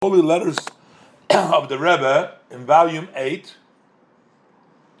Holy Letters of the Rebbe in volume 8.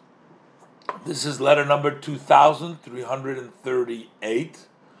 This is letter number 2338.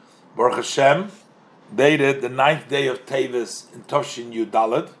 Baruch Hashem, dated the 9th day of Tevis in Toshin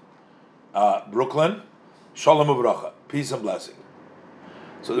Yudalad, Brooklyn. Shalom Uvracha, peace and blessing.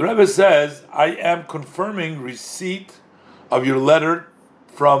 So the Rebbe says, I am confirming receipt of your letter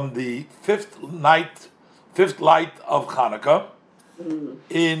from the fifth light of Hanukkah,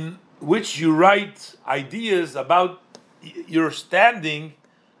 in which you write ideas about your standing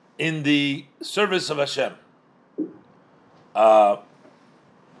in the service of Hashem. So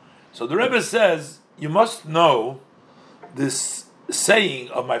the Rebbe says, you must know this saying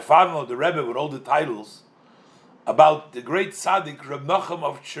of my father-in-law, the Rebbe, with all the titles, about the great tzaddik Reb Nachum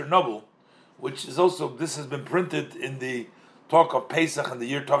of Chernobyl, which is also, this has been printed in the talk of Pesach in the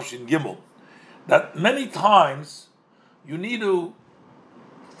year Tavshin Gimel, that many times you need to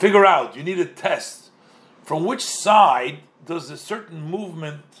figure out, you need to test from which side does a certain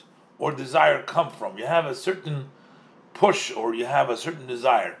movement or desire come from. You have a certain push or you have a certain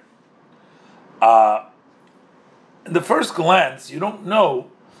desire. In the first glance, you don't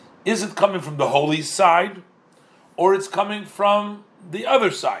know, is it coming from the holy side or it's coming from the other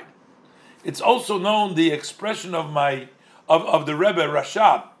side. It's also known, the expression of the Rebbe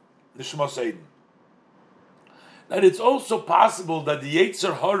Rashab, Nishmos Eden, that it's also possible that the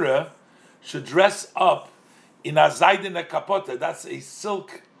Yetzer Hara should dress up in a zaydin kapote. That's a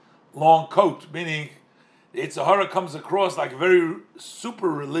silk long coat, meaning the Yetzer Hara comes across like very super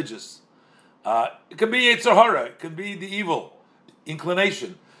religious. It can be Yetzer Hara, it can be the evil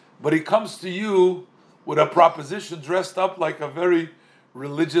inclination, but he comes to you with a proposition dressed up like a very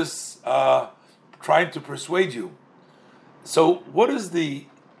religious, trying to persuade you. So what is the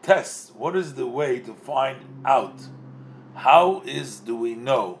test? What is the way to find out? Do we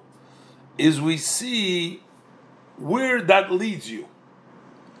know? Is we see where that leads you.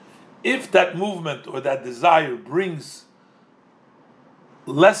 If that movement or that desire brings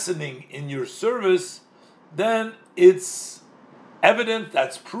lessening in your service, then it's evident,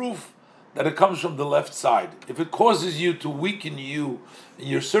 that's proof that it comes from the left side. If it causes you to weaken you in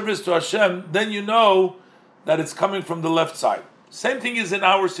your service to Hashem, then you know that it's coming from the left side. Same thing is in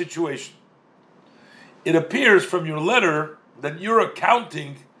our situation. It appears from your letter that your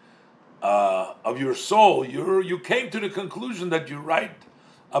accounting of your soul, you came to the conclusion that you write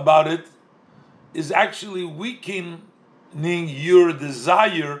about it is actually weakening your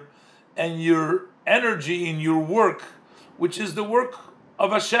desire and your energy in your work, which is the work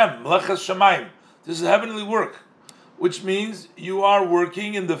of Hashem, Melechas Shamayim. This is heavenly work, which means you are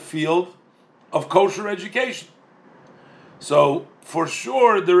working in the field of kosher education. So for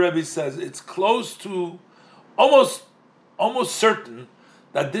sure, the Rebbe says it's close to almost certain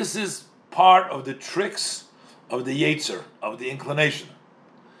that this is part of the tricks of the Yetzer, of the inclination.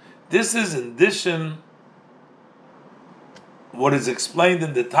 This is in addition what is explained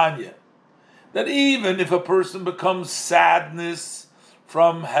in the Tanya, that even if a person becomes sadness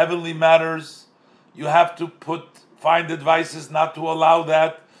from heavenly matters, you have to find advices not to allow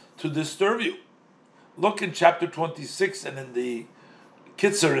that to disturb you. Look in chapter 26 and in the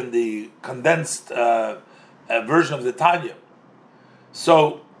Kitzer, in the condensed version of the Tanya.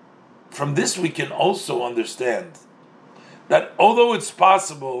 So, from this we can also understand that although it's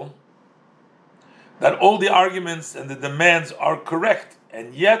possible that all the arguments and the demands are correct,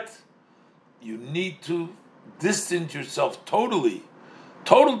 and yet you need to distance yourself total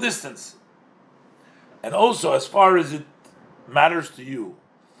distance. And also, as far as it matters to you,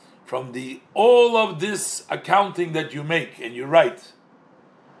 from all of this accounting that you make and you write,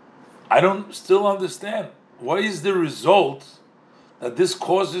 I don't still understand. What is the result that this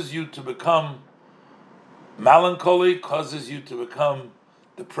causes you to become melancholy, causes you to become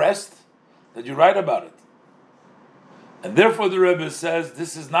depressed, that you write about it? And therefore the Rebbe says,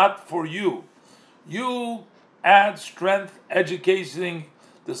 this is not for you. You add strength, educating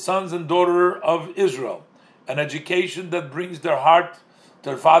the sons and daughters of Israel, an education that brings their heart to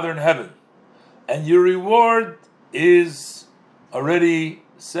their Father in heaven. And your reward is already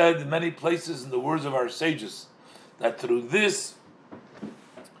said in many places in the words of our sages, that through this,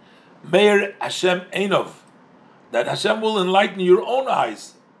 Meir Hashem Einov, that Hashem will enlighten your own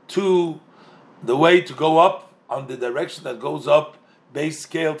eyes to the way to go up on the direction that goes up, base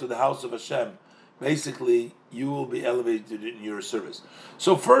scale to the house of Hashem. Basically, you will be elevated in your service.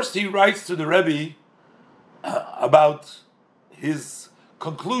 So first he writes to the Rebbe about his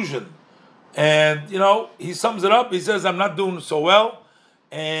conclusion. And, he sums it up. He says, I'm not doing so well,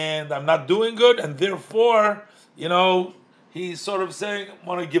 and I'm not doing good, and therefore, he's sort of saying, I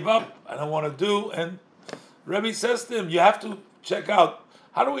want to give up, I don't want to do. And Rebbe says to him, you have to check out,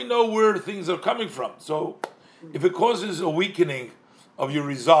 how do we know where things are coming from? So if it causes a weakening of your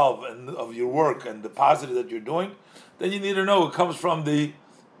resolve and of your work and the positive that you're doing, then you need to know it comes from the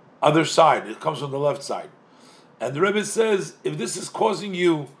other side. It comes from the left side. And the Rebbe says, if this is causing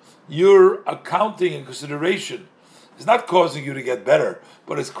you, your accounting and consideration, it's not causing you to get better,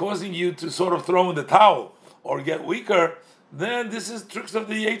 but it's causing you to sort of throw in the towel or get weaker, then this is tricks of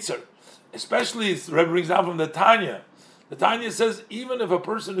the Yetzer. Especially, the Rebbe brings down from the Tanya. The Tanya says, even if a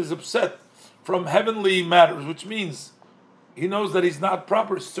person is upset from heavenly matters, which means he knows that he's not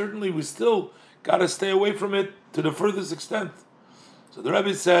proper, certainly we still got to stay away from it to the furthest extent. So the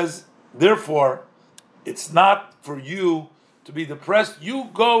Rebbe says, therefore, it's not for you to be depressed. You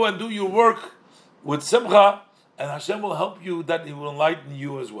go and do your work with simcha, and Hashem will help you, that He will enlighten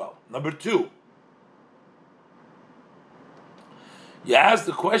you as well. Number 2, you ask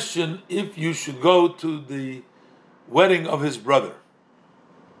the question if you should go to the wedding of his brother.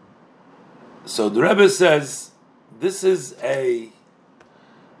 So the Rebbe says, this is to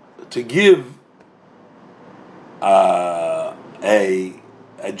give a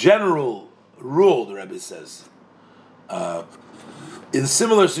general rule, the Rebbe says, in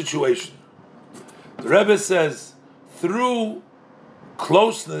similar situation. The Rebbe says, through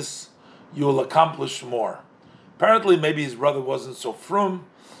closeness, you will accomplish more. Apparently, maybe his brother wasn't so frum,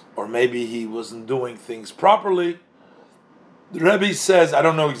 or maybe he wasn't doing things properly. The Rebbe says, I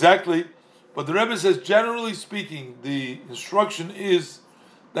don't know exactly, but the Rebbe says, generally speaking, the instruction is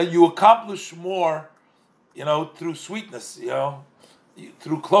that you accomplish more, through sweetness,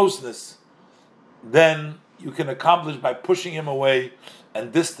 through closeness, than you can accomplish by pushing him away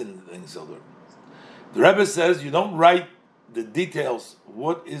and distancing him. The Rebbe says, you don't write the details,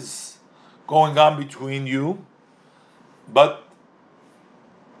 what is going on between you, but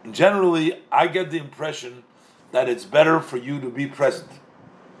generally, I get the impression that it's better for you to be present.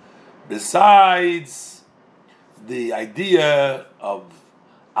 Besides the idea of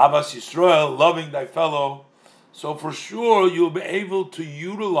Avas Yisrael, loving thy fellow, so for sure you'll be able to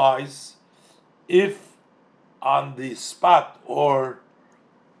utilize, if on the spot or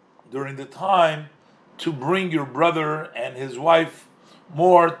during the time, to bring your brother and his wife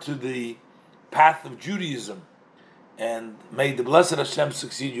more to the path of Judaism. And may the blessed Hashem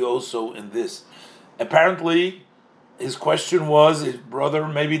succeed you also in this. Apparently, his question was, his brother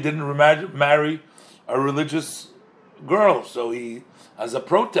maybe didn't marry a religious girl, so he, as a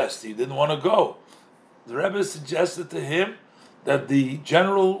protest, he didn't want to go. The Rebbe suggested to him that the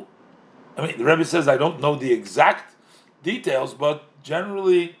Rebbe says, I don't know the exact details, but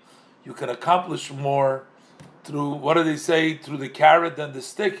generally you can accomplish more through, what do they say, through the carrot than the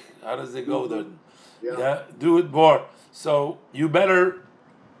stick? How does it go there? Yeah, do it more. So you better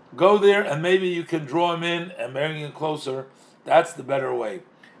go there, and maybe you can draw him in and bring him closer. That's the better way.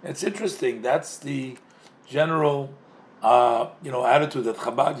 It's interesting. That's the general, attitude that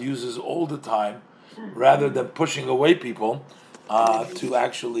Chabad uses all the time, rather than pushing away people, to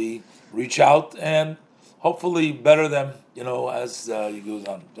actually reach out and hopefully better them, as you go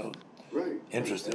on. So, right. Interesting.